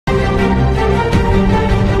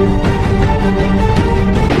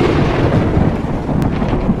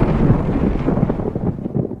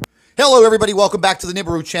Hello, everybody. Welcome back to the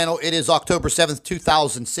Nibiru channel. It is October 7th,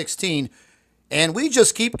 2016, and we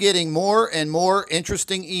just keep getting more and more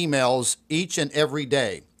interesting emails each and every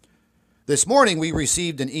day. This morning, we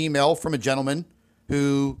received an email from a gentleman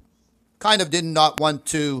who kind of did not want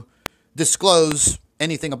to disclose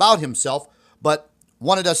anything about himself, but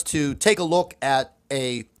wanted us to take a look at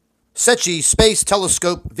a Secchi Space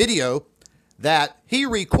Telescope video that he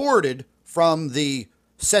recorded from the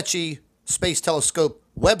Secchi Space Telescope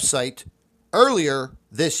website earlier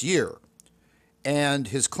this year. And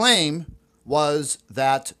his claim was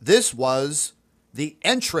that this was the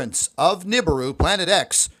entrance of Nibiru, Planet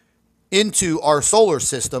X, into our solar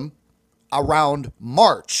system around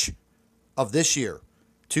March of this year,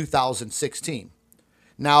 2016.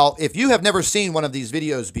 Now, if you have never seen one of these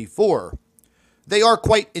videos before, they are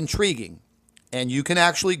quite intriguing. And you can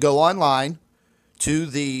actually go online to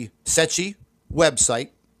the Secchi website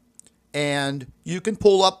and you can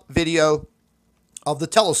pull up video of the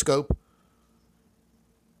telescope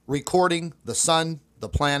recording the sun, the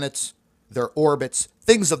planets, their orbits,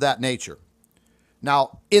 things of that nature.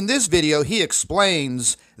 Now, in this video, he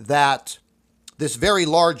explains that this very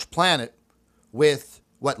large planet with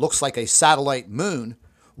what looks like a satellite moon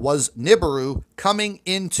was Nibiru coming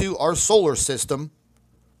into our solar system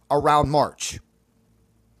around March.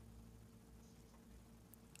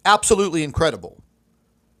 Absolutely incredible.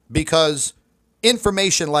 Because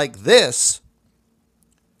information like this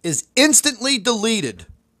is instantly deleted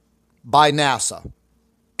by NASA.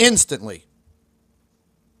 Instantly.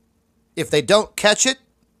 If they don't catch it,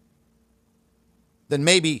 then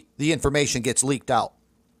maybe the information gets leaked out.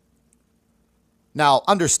 Now,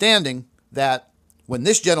 understanding that when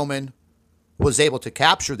this gentleman was able to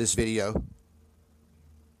capture this video,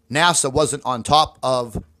 NASA wasn't on top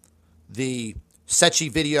of the Secchi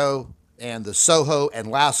video and the SOHO and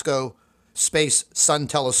LASCO space sun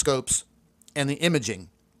telescopes and the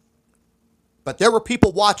imaging. But there were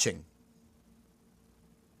people watching.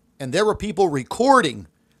 And there were people recording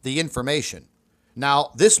the information.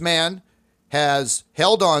 Now, this man has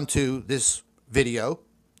held on to this video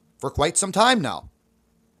for quite some time now.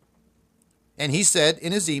 And he said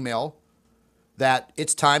in his email that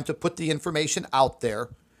it's time to put the information out there,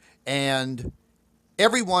 and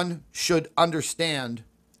everyone should understand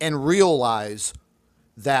and realize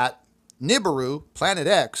that Nibiru, Planet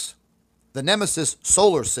X, the Nemesis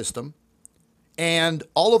solar system, and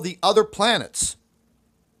all of the other planets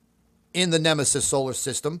in the Nemesis solar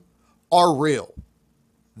system are real.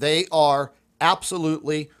 They are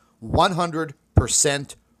absolutely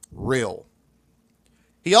 100% real.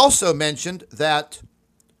 He also mentioned that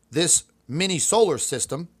this mini solar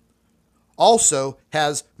system also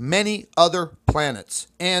has many other planets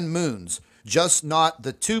and moons, just not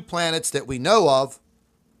the two planets that we know of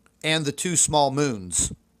and the two small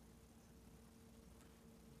moons.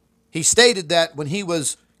 He stated that when he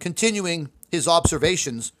was continuing his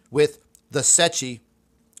observations with the Secchi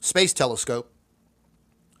Space Telescope,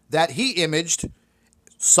 that he imaged,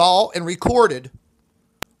 saw, and recorded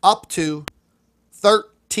up to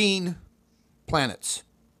 13 planets.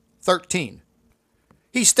 13.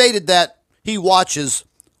 He stated that he watches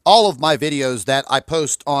all of my videos that I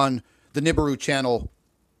post on the Nibiru channel,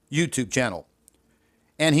 YouTube channel.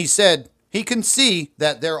 And he said he can see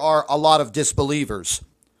that there are a lot of disbelievers.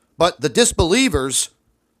 But the disbelievers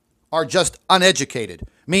are just uneducated,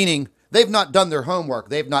 meaning they've not done their homework,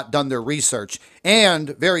 they've not done their research, and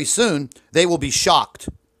very soon they will be shocked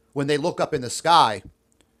when they look up in the sky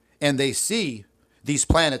and they see these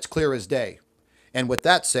planets clear as day. And with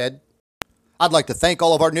that said, I'd like to thank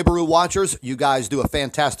all of our Nibiru watchers. You guys do a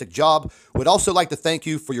fantastic job. Would also like to thank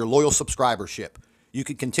you for your loyal subscribership. You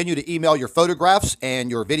can continue to email your photographs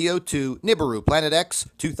and your video to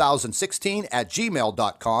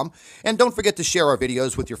NibiruPlanetX2016@gmail.com. And don't forget to share our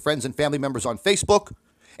videos with your friends and family members on Facebook.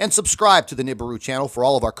 And subscribe to the Nibiru channel for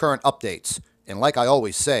all of our current updates. And like I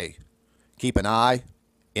always say, keep an eye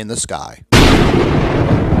in the sky.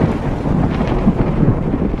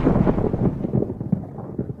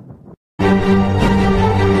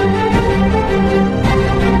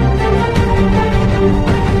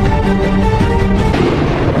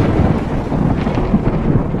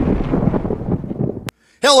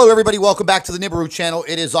 Hello, everybody. Welcome back to the Nibiru channel.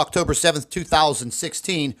 It is October 7th,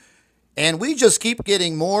 2016, and we just keep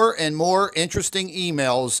getting more and more interesting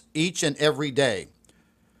emails each and every day.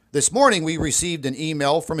 This morning, we received an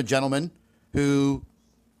email from a gentleman who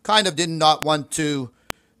kind of did not want to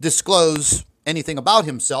disclose anything about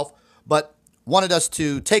himself, but wanted us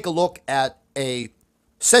to take a look at a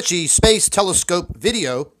Secchi Space Telescope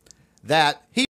video that he